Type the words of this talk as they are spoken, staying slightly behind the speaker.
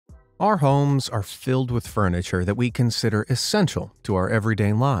Our homes are filled with furniture that we consider essential to our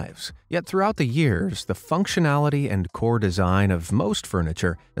everyday lives. Yet throughout the years, the functionality and core design of most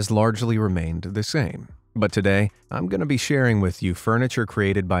furniture has largely remained the same. But today, I'm going to be sharing with you furniture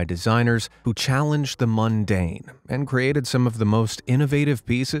created by designers who challenged the mundane and created some of the most innovative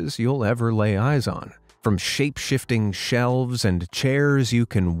pieces you'll ever lay eyes on. From shape-shifting shelves and chairs you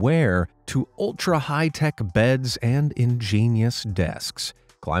can wear to ultra-high-tech beds and ingenious desks.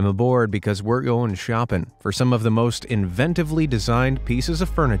 Climb aboard because we're going shopping for some of the most inventively designed pieces of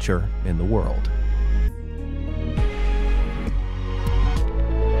furniture in the world.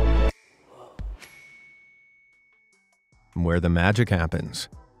 Where the magic happens.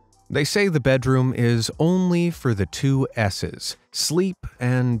 They say the bedroom is only for the two S's, sleep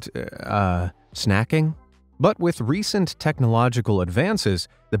and, snacking? But with recent technological advances,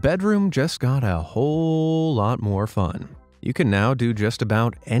 the bedroom just got a whole lot more fun. You can now do just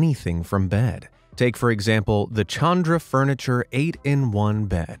about anything from bed. Take, for example, the Chandra Furniture 8-in-1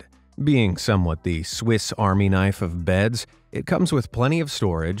 bed. Being somewhat the Swiss Army knife of beds, it comes with plenty of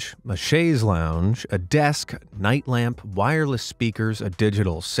storage, a chaise lounge, a desk, night lamp, wireless speakers, a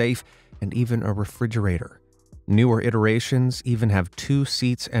digital safe, and even a refrigerator. Newer iterations even have 2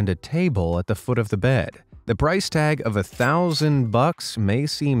 seats and a table at the foot of the bed. The price tag of $1,000 may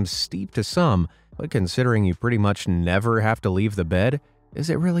seem steep to some, but considering you pretty much never have to leave the bed, is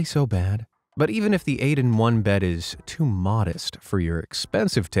it really so bad? But even if the 8-in-1 bed is too modest for your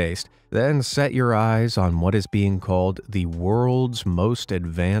expensive taste, then set your eyes on what is being called the world's most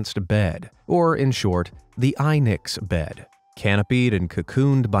advanced bed, or in short, the INIX bed. Canopied and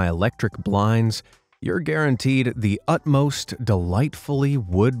cocooned by electric blinds, you're guaranteed the utmost delightfully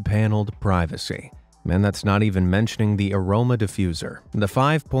wood-paneled privacy. And that's not even mentioning the aroma diffuser, the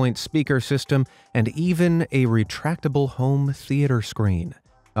 5-point speaker system, and even a retractable home theater screen.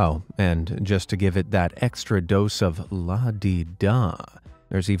 Oh, and just to give it that extra dose of la-di-da,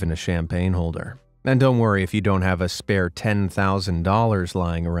 there's even a champagne holder. And don't worry if you don't have a spare $10,000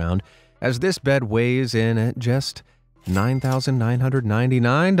 lying around, as this bed weighs in at just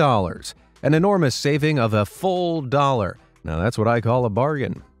 $9,999, an enormous saving of a full dollar. Now that's what I call a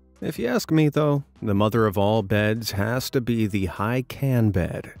bargain. If you ask me, though, the mother of all beds has to be the high can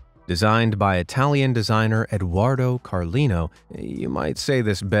bed. Designed by Italian designer Edoardo Carlino, you might say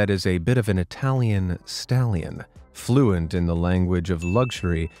this bed is a bit of an Italian stallion. Fluent in the language of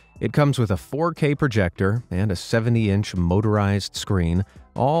luxury, it comes with a 4K projector and a 70-inch motorized screen,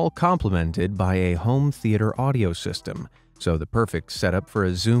 all complemented by a home theater audio system, so the perfect setup for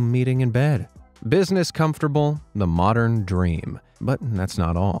a Zoom meeting in bed. Business comfortable, the modern dream. But that's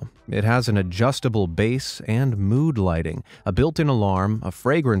not all. It has an adjustable base and mood lighting, a built-in alarm, a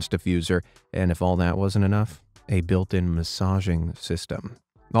fragrance diffuser, and if all that wasn't enough, a built-in massaging system.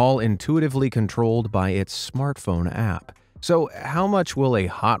 All intuitively controlled by its smartphone app. So how much will a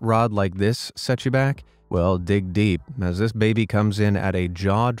hot rod like this set you back? Well, dig deep, as this baby comes in at a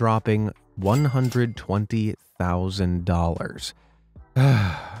jaw-dropping $120,000.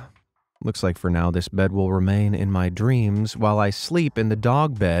 Looks like for now this bed will remain in my dreams while I sleep in the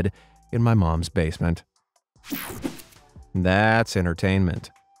dog bed in my mom's basement. That's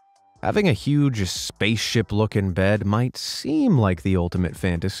entertainment. Having a huge spaceship-looking bed might seem like the ultimate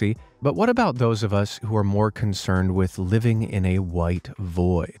fantasy, but what about those of us who are more concerned with living in a white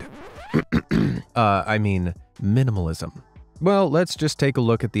void? Minimalism. Well, let's just take a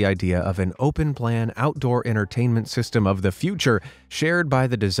look at the idea of an open-plan outdoor entertainment system of the future shared by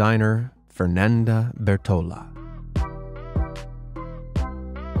the designer Fernanda Bertola.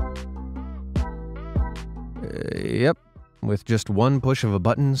 Yep, with just one push of a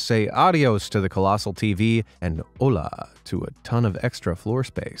button, say adios to the colossal TV and hola to a ton of extra floor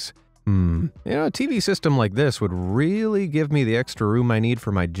space. A TV system like this would really give me the extra room I need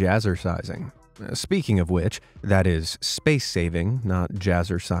for my jazzercising. Speaking of which, that is space-saving, not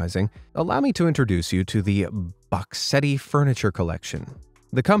jazzercising, allow me to introduce you to the Boxetti Furniture Collection.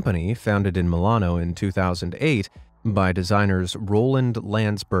 The company, founded in Milano in 2008 by designers Roland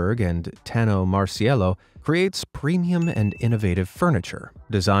Landsberg and Tano Marciello, creates premium and innovative furniture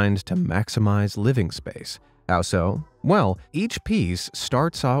designed to maximize living space. How so? Well, each piece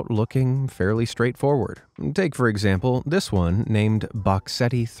starts out looking fairly straightforward. Take, for example, this one named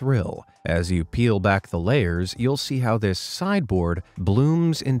Boxetti Thrill. As you peel back the layers, you'll see how this sideboard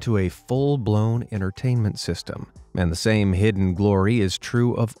blooms into a full-blown entertainment system. And the same hidden glory is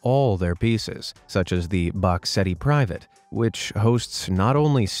true of all their pieces, such as the Boxetti Private, which hosts not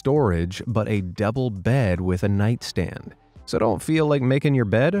only storage, but a double bed with a nightstand. So don't feel like making your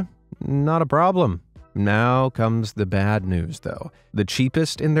bed? Not a problem. Now comes the bad news, though. The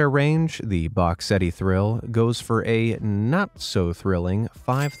cheapest in their range, the Boxetti Thrill, goes for a not-so-thrilling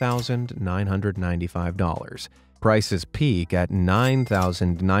 $5,995. Prices peak at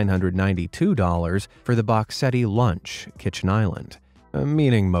 $9,992 for the Boxetti Lunch Kitchen Island,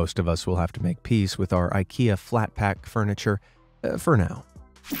 meaning most of us will have to make peace with our IKEA flat-pack furniture for now.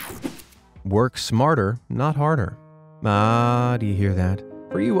 Work smarter, not harder. Ah, do you hear that?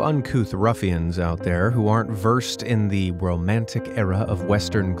 For you uncouth ruffians out there who aren't versed in the romantic era of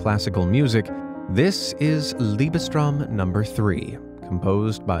Western classical music, this is Liebestraum No. 3,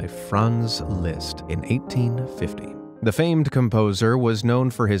 composed by Franz Liszt in 1850. The famed composer was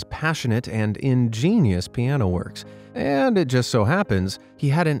known for his passionate and ingenious piano works, and it just so happens he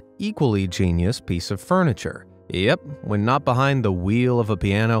had an equally genius piece of furniture. Yep, when not behind the wheel of a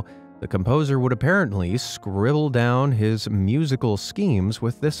piano, the composer would apparently scribble down his musical schemes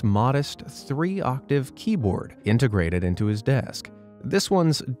with this modest 3-octave keyboard integrated into his desk. This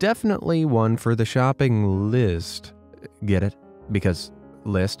one's definitely one for the shopping list. Get it? Because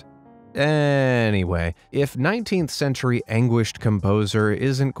list? Anyway, if 19th century anguished composer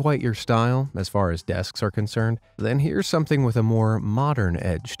isn't quite your style as far as desks are concerned, then here's something with a more modern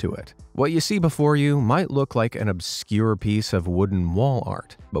edge to it. What you see before you might look like an obscure piece of wooden wall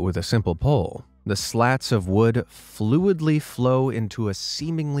art, but with a simple pull, the slats of wood fluidly flow into a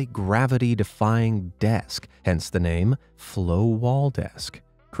seemingly gravity-defying desk, hence the name Flow Wall Desk.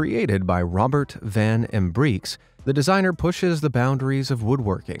 Created by Robert van Embreeks, the designer pushes the boundaries of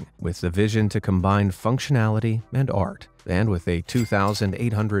woodworking with the vision to combine functionality and art. And with a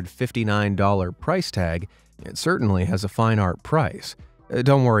 $2,859 price tag, it certainly has a fine art price.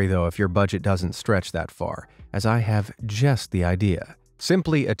 Don't worry though if your budget doesn't stretch that far, as I have just the idea.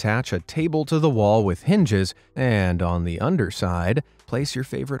 Simply attach a table to the wall with hinges, and on the underside, place your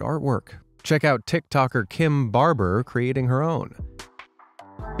favorite artwork. Check out TikToker Kim Barber creating her own.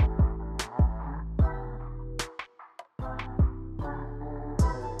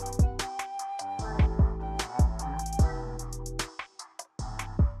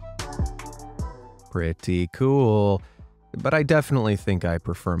 Pretty cool, but I definitely think I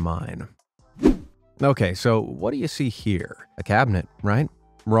prefer mine. Okay, so what do you see here? A cabinet, right?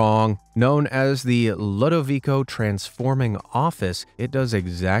 Wrong. Known as the Ludovico Transforming Office, it does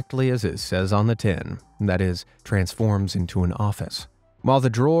exactly as it says on the tin. That is, transforms into an office. While the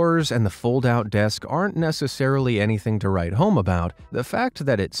drawers and the fold-out desk aren't necessarily anything to write home about, the fact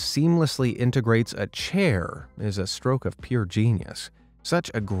that it seamlessly integrates a chair is a stroke of pure genius.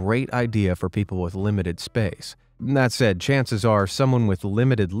 Such a great idea for people with limited space. That said, chances are someone with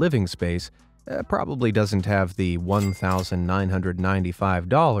limited living space probably doesn't have the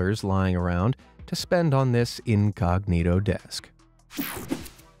 $1,995 lying around to spend on this incognito desk.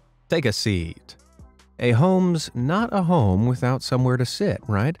 Take a seat. A home's not a home without somewhere to sit,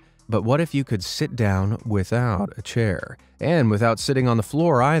 right? But what if you could sit down without a chair? And without sitting on the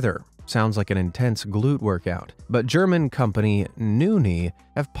floor either. Sounds like an intense glute workout. But German company Nuni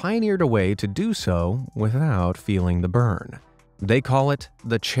have pioneered a way to do so without feeling the burn. They call it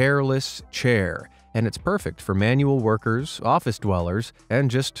the chairless chair, and it's perfect for manual workers, office dwellers,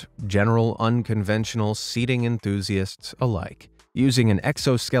 and just general unconventional seating enthusiasts alike. Using an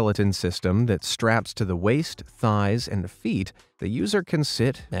exoskeleton system that straps to the waist, thighs, and feet, the user can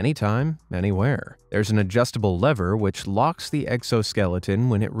sit anytime, anywhere. There's an adjustable lever which locks the exoskeleton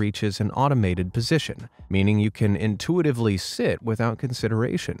when it reaches an automated position, meaning you can intuitively sit without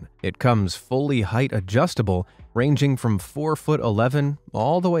consideration. It comes fully height adjustable, ranging from 4'11"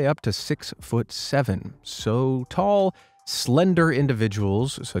 all the way up to 6'7", so tall, slender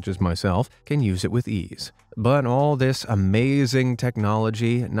individuals, such as myself, can use it with ease. But all this amazing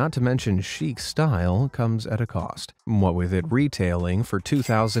technology, not to mention chic style, comes at a cost. What with it retailing for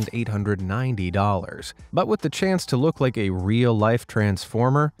 $2,890. But with the chance to look like a real-life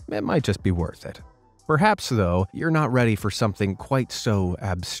transformer, it might just be worth it. Perhaps, though, you're not ready for something quite so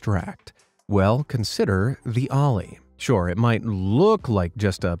abstract. Well, consider the Ollie. Sure, it might look like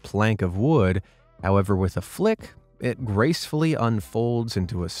just a plank of wood, however, with a flick, it gracefully unfolds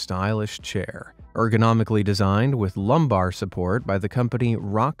into a stylish chair. Ergonomically designed with lumbar support by the company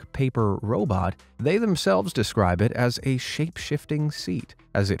Rock Paper Robot, they themselves describe it as a shape-shifting seat,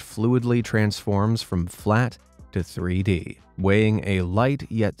 as it fluidly transforms from flat to 3D. Weighing a light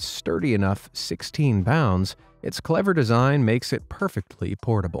yet sturdy enough 16 pounds, its clever design makes it perfectly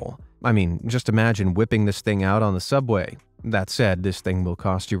portable. I mean, just imagine whipping this thing out on the subway. That said, this thing will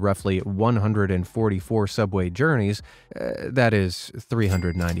cost you roughly 144 subway journeys, that is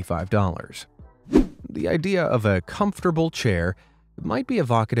 $395. The idea of a comfortable chair might be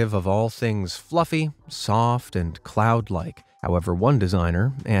evocative of all things fluffy, soft, and cloud-like. However, one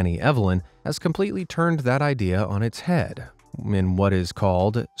designer, Annie Evelyn, has completely turned that idea on its head in what is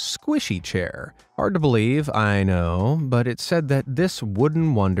called squishy chair. Hard to believe, I know, but it's said that this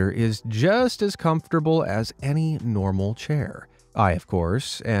wooden wonder is just as comfortable as any normal chair. I, of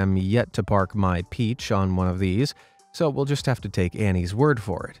course, am yet to park my peach on one of these, so we'll just have to take Annie's word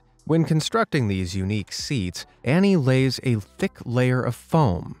for it. When constructing these unique seats, Annie lays a thick layer of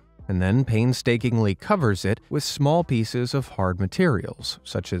foam and then painstakingly covers it with small pieces of hard materials,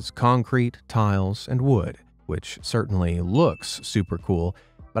 such as concrete, tiles, and wood, which certainly looks super cool,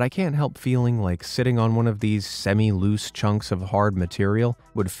 but I can't help feeling like sitting on one of these semi-loose chunks of hard material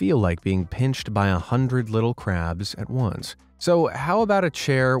would feel like being pinched by 100 little crabs at once. So how about a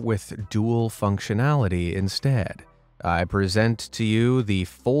chair with dual functionality instead? I present to you the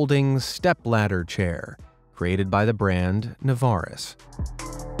folding stepladder chair, created by the brand Navaris.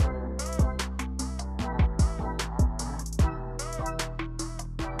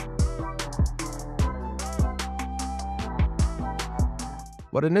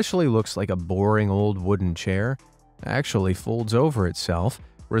 What initially looks like a boring old wooden chair actually folds over itself,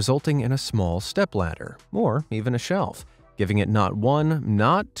 resulting in a small stepladder, or even a shelf, giving it not one,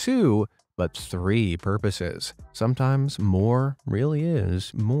 not two, but three purposes. Sometimes more really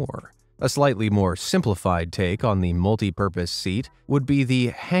is more. A slightly more simplified take on the multi-purpose seat would be the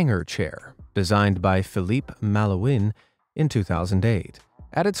hanger chair, designed by Philippe Malouin in 2008.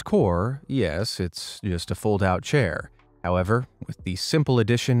 At its core, yes, it's just a fold-out chair. However, with the simple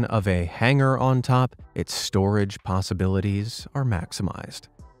addition of a hanger on top, its storage possibilities are maximized.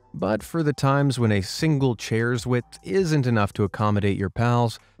 But for the times when a single chair's width isn't enough to accommodate your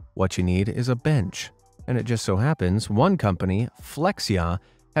pals, what you need is a bench. And it just so happens one company, Flexia,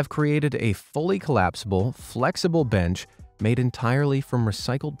 have created a fully collapsible, flexible bench made entirely from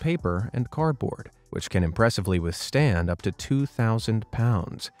recycled paper and cardboard, which can impressively withstand up to 2,000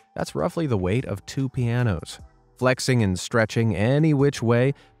 pounds. That's roughly the weight of 2 pianos. Flexing and stretching any which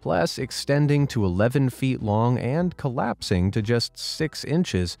way, plus extending to 11 feet long and collapsing to just 6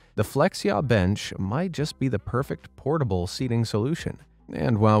 inches, the Flexia bench might just be the perfect portable seating solution.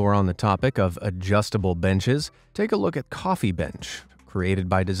 And while we're on the topic of adjustable benches, take a look at Coffee Bench, created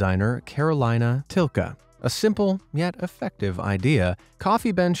by designer Carolina Tilka. A simple yet effective idea,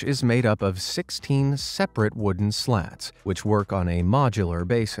 Coffee Bench is made up of 16 separate wooden slats, which work on a modular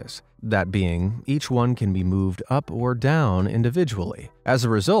basis. That being, each one can be moved up or down individually. As a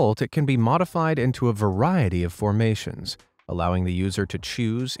result, it can be modified into a variety of formations, allowing the user to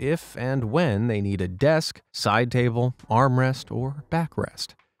choose if and when they need a desk, side table, armrest, or backrest.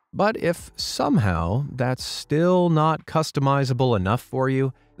 But if somehow that's still not customizable enough for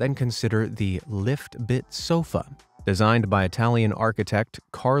you, then consider the Lift-Bit sofa. Designed by Italian architect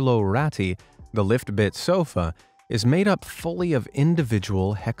Carlo Ratti, the Lift-Bit sofa is made up fully of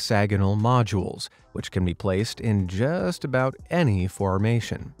individual hexagonal modules, which can be placed in just about any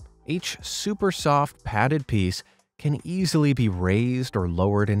formation. Each super soft padded piece can easily be raised or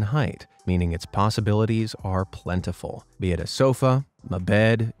lowered in height, meaning its possibilities are plentiful. Be it a sofa, a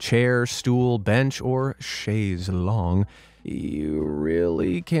bed, chair, stool, bench, or chaise longue, you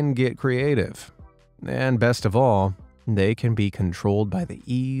really can get creative. And best of all, they can be controlled by the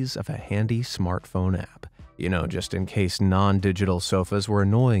ease of a handy smartphone app. You know, just in case non-digital sofas were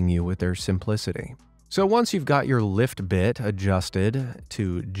annoying you with their simplicity. So once you've got your lift bit adjusted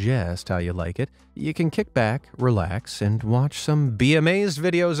to just how you like it, you can kick back, relax, and watch some Be Amazed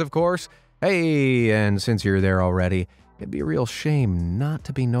videos, of course. Hey, and since you're there already, it'd be a real shame not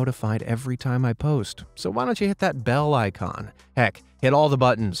to be notified every time I post. So why don't you hit that bell icon? Heck, hit all the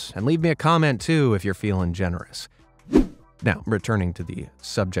buttons, and leave me a comment too if you're feeling generous. Now, returning to the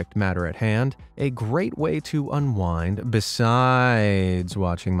subject matter at hand, a great way to unwind, besides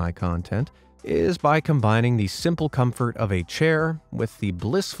watching my content, is by combining the simple comfort of a chair with the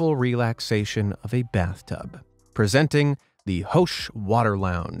blissful relaxation of a bathtub. Presenting the Hosch Water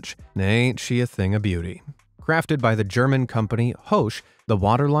Lounge. Ain't she a thing of beauty? Crafted by the German company Hosch, the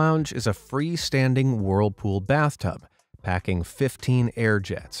Water Lounge is a freestanding whirlpool bathtub, packing 15 air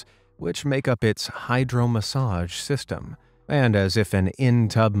jets, which make up its hydro-massage system. And as if an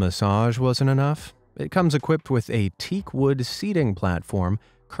in-tub massage wasn't enough, it comes equipped with a teak wood seating platform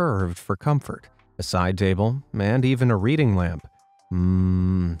curved for comfort, a side table, and even a reading lamp.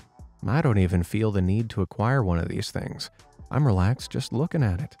 I don't even feel the need to acquire one of these things. I'm relaxed just looking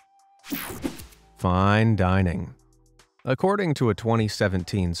at it. Fine dining. According to a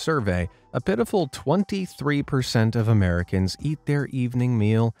 2017 survey, a pitiful 23% of Americans eat their evening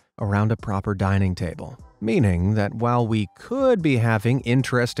meal around a proper dining table. meaning that while we could be having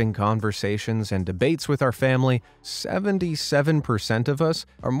interesting conversations and debates with our family, 77% of us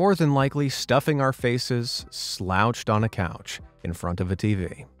are more than likely stuffing our faces slouched on a couch in front of a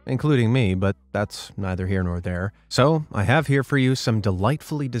TV, including me, but that's neither here nor there. So I have here for you some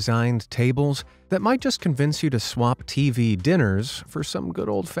delightfully designed tables that might just convince you to swap TV dinners for some good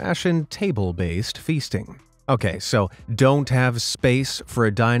old-fashioned table-based feasting. Okay, so don't have space for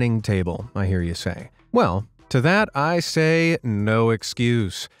a dining table, I hear you say. Well, to that I say no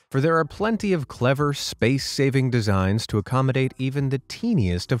excuse, for there are plenty of clever space-saving designs to accommodate even the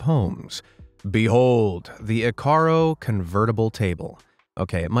teeniest of homes. Behold, the Icaro convertible table.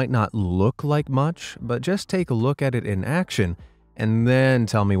 Okay, it might not look like much, but just take a look at it in action and then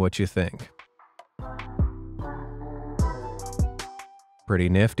tell me what you think. Pretty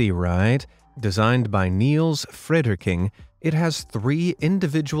nifty, right? Designed by Niels Frederking, it has 3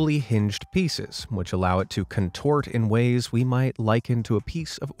 individually hinged pieces, which allow it to contort in ways we might liken to a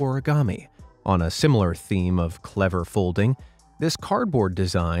piece of origami. On a similar theme of clever folding, this cardboard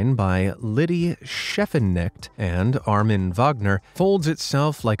design by Liddy Scheffenecht and Armin Wagner folds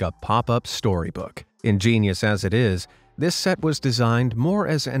itself like a pop-up storybook. Ingenious as it is, this set was designed more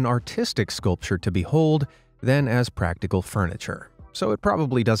as an artistic sculpture to behold than as practical furniture. So it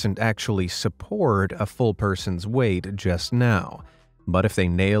probably doesn't actually support a full person's weight just now. But if they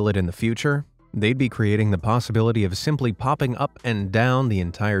nail it in the future, they'd be creating the possibility of simply popping up and down the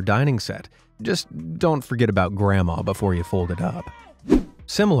entire dining set. Just don't forget about grandma before you fold it up.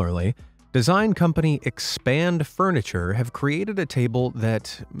 Similarly, design company Expand Furniture have created a table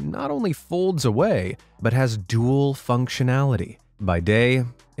that not only folds away, but has dual functionality. By day,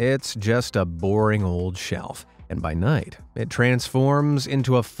 it's just a boring old shelf. And by night, it transforms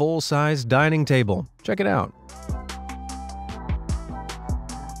into a full-size dining table. Check it out.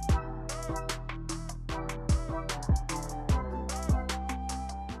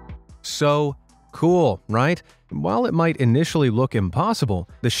 So cool, right? While it might initially look impossible,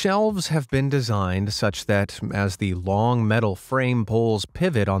 the shelves have been designed such that as the long metal frame poles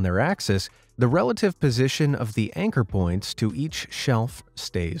pivot on their axis, the relative position of the anchor points to each shelf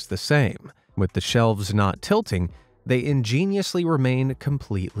stays the same. With the shelves not tilting, they ingeniously remain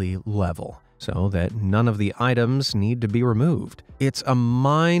completely level, so that none of the items need to be removed. It's a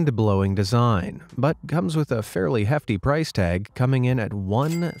mind-blowing design, but comes with a fairly hefty price tag coming in at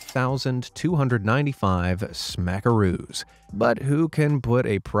 $1,295 smackaroos. But who can put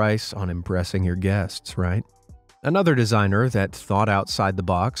a price on impressing your guests, right? Another designer that thought outside the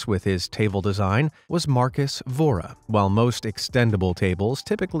box with his table design was Marcus Vora. While most extendable tables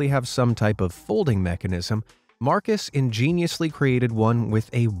typically have some type of folding mechanism, Marcus ingeniously created one with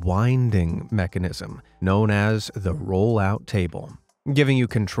a winding mechanism, known as the roll-out table. Giving you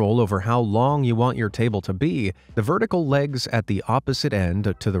control over how long you want your table to be, the vertical legs at the opposite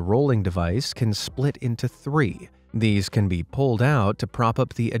end to the rolling device can split into 3. These can be pulled out to prop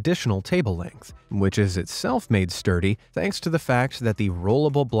up the additional table length, which is itself made sturdy thanks to the fact that the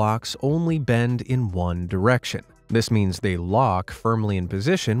rollable blocks only bend in one direction. This means they lock firmly in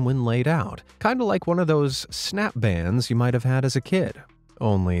position when laid out, kind of like one of those snap bands you might have had as a kid.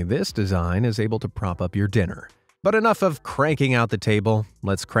 Only this design is able to prop up your dinner. But enough of cranking out the table,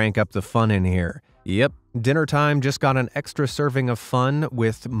 let's crank up the fun in here. Yep, dinner time just got an extra serving of fun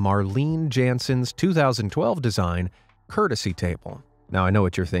with Marlene Jansen's 2012 design, Courtesy Table. Now I know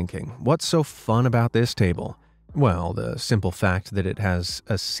what you're thinking. What's so fun about this table? Well, the simple fact that it has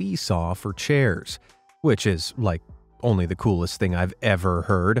a seesaw for chairs, which is, like, only the coolest thing I've ever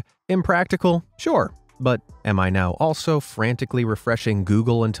heard. Impractical? Sure. But am I now also frantically refreshing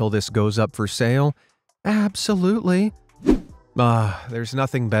Google until this goes up for sale? Absolutely. There's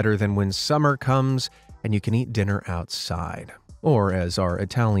nothing better than when summer comes and you can eat dinner outside. Or as our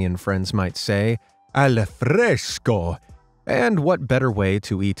Italian friends might say, al fresco. And what better way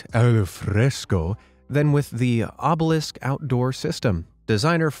to eat al fresco than with the Obelisk outdoor system?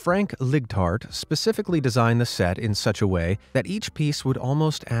 Designer Frank Ligthart specifically designed the set in such a way that each piece would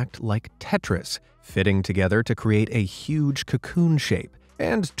almost act like Tetris, fitting together to create a huge cocoon shape.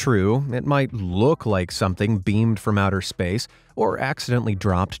 And true, it might look like something beamed from outer space or accidentally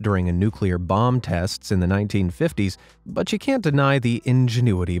dropped during a nuclear bomb tests in the 1950s, but you can't deny the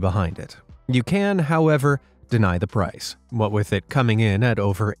ingenuity behind it. You can, however, deny the price, what with it coming in at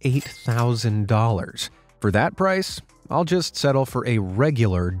over $8,000. For that price, I'll just settle for a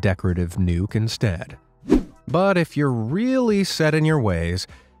regular decorative nuke instead. But if you're really set in your ways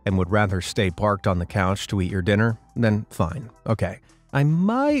and would rather stay parked on the couch to eat your dinner, then fine, okay. I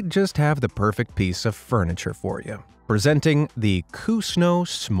might just have the perfect piece of furniture for you. Presenting the Kusno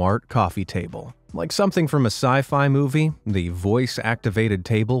Smart Coffee Table. Like something from a sci-fi movie, the voice-activated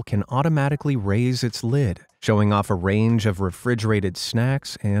table can automatically raise its lid, showing off a range of refrigerated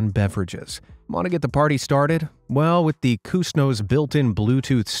snacks and beverages. Want to get the party started? Well, with the Kusno's built-in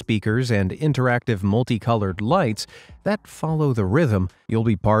Bluetooth speakers and interactive multicolored lights that follow the rhythm, you'll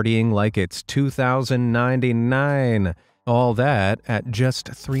be partying like it's 2099. All that at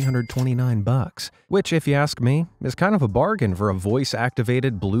just $329, which, if you ask me, is kind of a bargain for a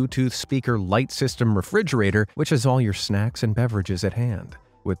voice-activated Bluetooth speaker light system refrigerator, which has all your snacks and beverages at hand.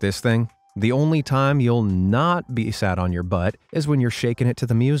 With this thing, the only time you'll not be sat on your butt is when you're shaking it to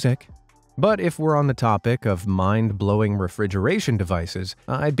the music. But if we're on the topic of mind-blowing refrigeration devices,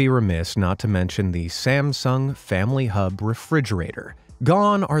 I'd be remiss not to mention the Samsung Family Hub refrigerator.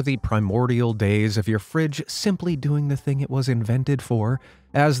 Gone are the primordial days of your fridge simply doing the thing it was invented for,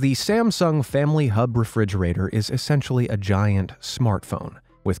 as the Samsung Family Hub refrigerator is essentially a giant smartphone.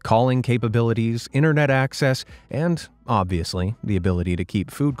 With calling capabilities, internet access, and, obviously, the ability to keep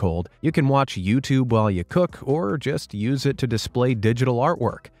food cold, you can watch YouTube while you cook or just use it to display digital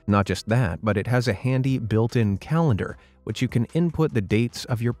artwork. Not just that, but it has a handy built-in calendar, which you can input the dates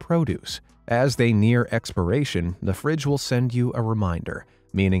of your produce. As they near expiration, the fridge will send you a reminder,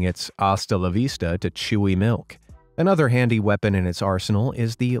 meaning it's hasta la vista to chewy milk. Another handy weapon in its arsenal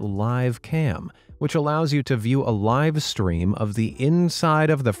is the Live Cam, which allows you to view a live stream of the inside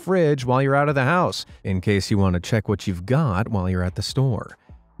of the fridge while you're out of the house, in case you want to check what you've got while you're at the store.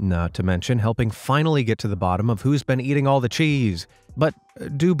 Not to mention helping finally get to the bottom of who's been eating all the cheese. But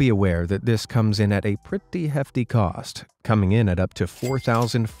do be aware that this comes in at a pretty hefty cost, coming in at up to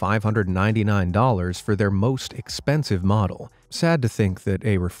 $4,599 for their most expensive model. Sad to think that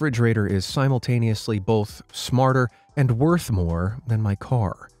a refrigerator is simultaneously both smarter and worth more than my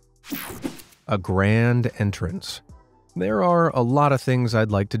car. A grand entrance. There are a lot of things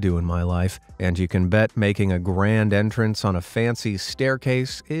I'd like to do in my life, and you can bet making a grand entrance on a fancy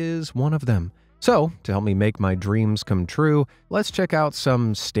staircase is one of them. So, to help me make my dreams come true, let's check out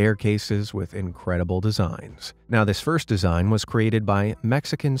some staircases with incredible designs. Now, this first design was created by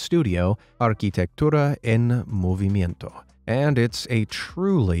Mexican studio Arquitectura en Movimiento, and it's a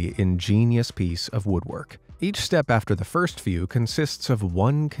truly ingenious piece of woodwork. Each step after the first few consists of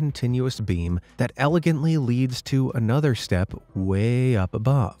one continuous beam that elegantly leads to another step way up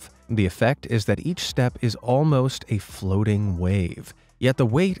above. The effect is that each step is almost a floating wave, yet the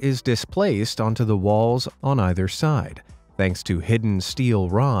weight is displaced onto the walls on either side, thanks to hidden steel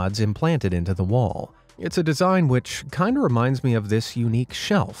rods implanted into the wall. It's a design which kinda reminds me of this unique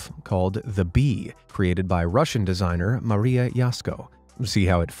shelf called the Bee, created by Russian designer Maria Yasko. See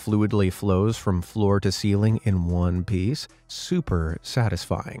how it fluidly flows from floor to ceiling in one piece? Super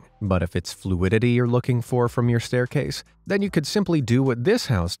satisfying. But if it's fluidity you're looking for from your staircase, then you could simply do what this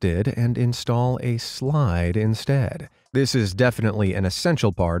house did and install a slide instead. This is definitely an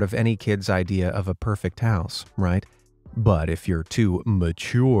essential part of any kid's idea of a perfect house, right? But if you're too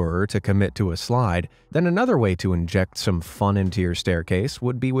mature to commit to a slide, then another way to inject some fun into your staircase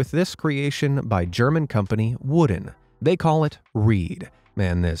would be with this creation by German company Wooden. They call it Reed,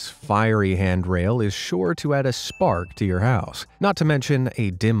 and this fiery handrail is sure to add a spark to your house, not to mention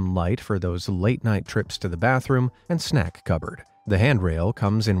a dim light for those late-night trips to the bathroom and snack cupboard. The handrail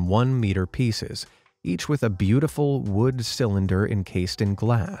comes in 1-meter pieces, each with a beautiful wood cylinder encased in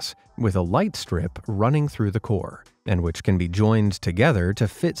glass, with a light strip running through the core, and which can be joined together to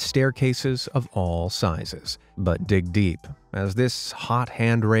fit staircases of all sizes. But dig deep, as this hot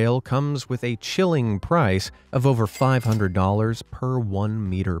handrail comes with a chilling price of over $500 per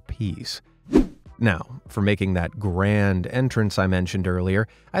 1-meter piece. Now, for making that grand entrance I mentioned earlier,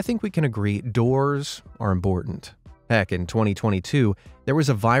 I think we can agree doors are important. Heck, in 2022, there was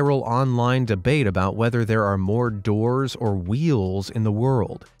a viral online debate about whether there are more doors or wheels in the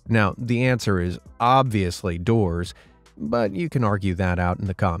world. Now, the answer is obviously doors, but you can argue that out in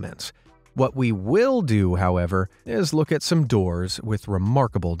the comments. What we will do, however, is look at some doors with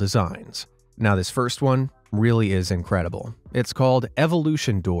remarkable designs. Now, this first one really is incredible. It's called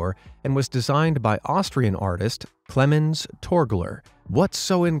Evolution Door and was designed by Austrian artist Clemens Torgler. What's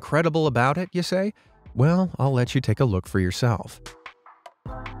so incredible about it, you say? Well, I'll let you take a look for yourself.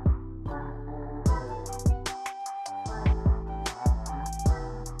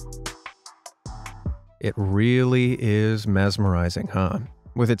 It really is mesmerizing, huh?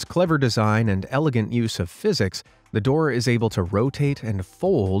 With its clever design and elegant use of physics, the door is able to rotate and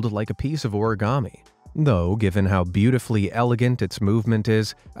fold like a piece of origami. Though, given how beautifully elegant its movement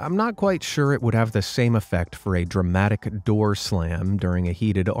is, I'm not quite sure it would have the same effect for a dramatic door slam during a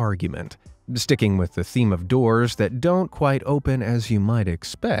heated argument. Sticking with the theme of doors that don't quite open as you might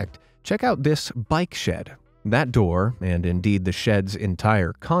expect, check out this bike shed. That door, and indeed the shed's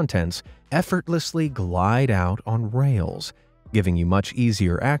entire contents, effortlessly glide out on rails, giving you much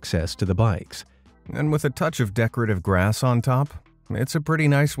easier access to the bikes. And with a touch of decorative grass on top, it's a pretty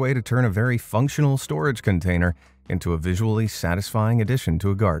nice way to turn a very functional storage container into a visually satisfying addition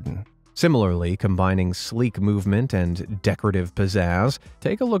to a garden. Similarly, combining sleek movement and decorative pizzazz,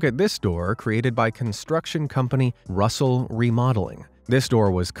 take a look at this door created by construction company Russell Remodeling. This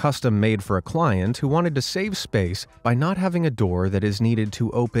door was custom made for a client who wanted to save space by not having a door that is needed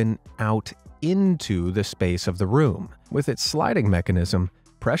to open out into the space of the room. With its sliding mechanism,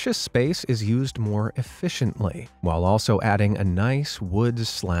 precious space is used more efficiently, while also adding a nice wood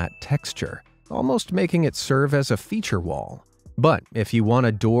slat texture, almost making it serve as a feature wall. But if you want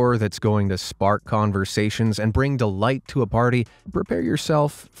a door that's going to spark conversations and bring delight to a party, prepare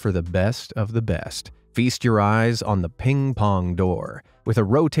yourself for the best of the best. Feast your eyes on the ping pong door, with a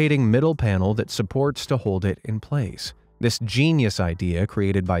rotating middle panel that supports to hold it in place. This genius idea,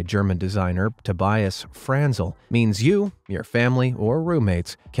 created by German designer Tobias Franzl, means you, your family, or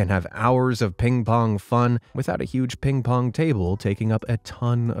roommates can have hours of ping pong fun without a huge ping pong table taking up a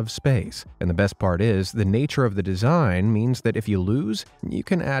ton of space. And the best part is, the nature of the design means that if you lose, you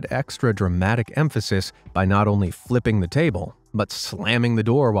can add extra dramatic emphasis by not only flipping the table, but slamming the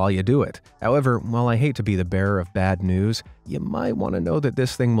door while you do it. However, while I hate to be the bearer of bad news, you might want to know that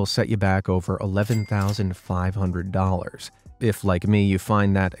this thing will set you back over $11,500. If, like me, you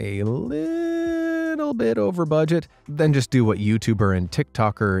find that a little bit over budget, then just do what YouTuber and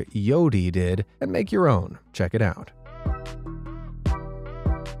TikToker Yodi did and make your own. Check it out.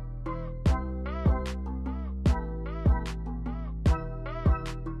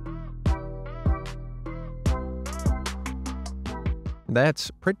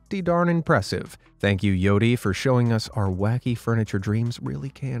 That's pretty darn impressive. Thank you, Yodi, for showing us our wacky furniture dreams really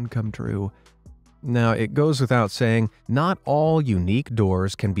can come true. Now, it goes without saying, not all unique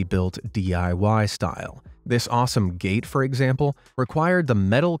doors can be built DIY style. This awesome gate, for example, required the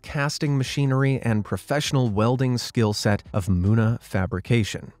metal casting machinery and professional welding skill set of Muna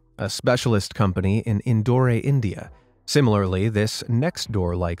Fabrication, a specialist company in Indore, India. Similarly, this next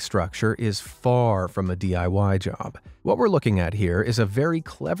door-like structure is far from a DIY job. What we're looking at here is a very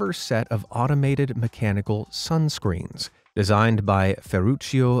clever set of automated mechanical sunscreens. Designed by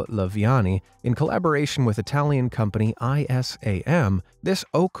Ferruccio Laviani in collaboration with Italian company ISAM, this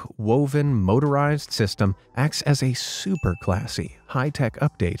oak-woven motorized system acts as a super classy, high-tech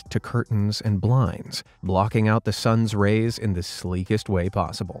update to curtains and blinds, blocking out the sun's rays in the sleekest way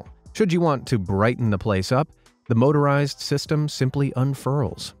possible. Should you want to brighten the place up, the motorized system simply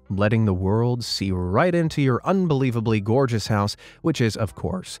unfurls, letting the world see right into your unbelievably gorgeous house, which is, of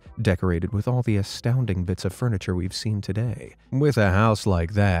course, decorated with all the astounding bits of furniture we've seen today. With a house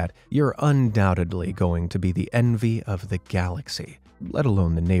like that, you're undoubtedly going to be the envy of the galaxy, let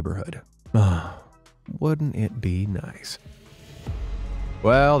alone the neighborhood. Wouldn't it be nice?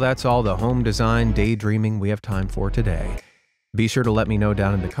 Well, that's all the home design daydreaming we have time for today. Be sure to let me know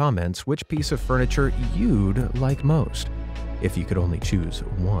down in the comments which piece of furniture you'd like most, if you could only choose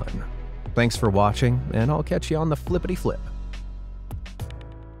one. Thanks for watching, and I'll catch you on the flippity flip.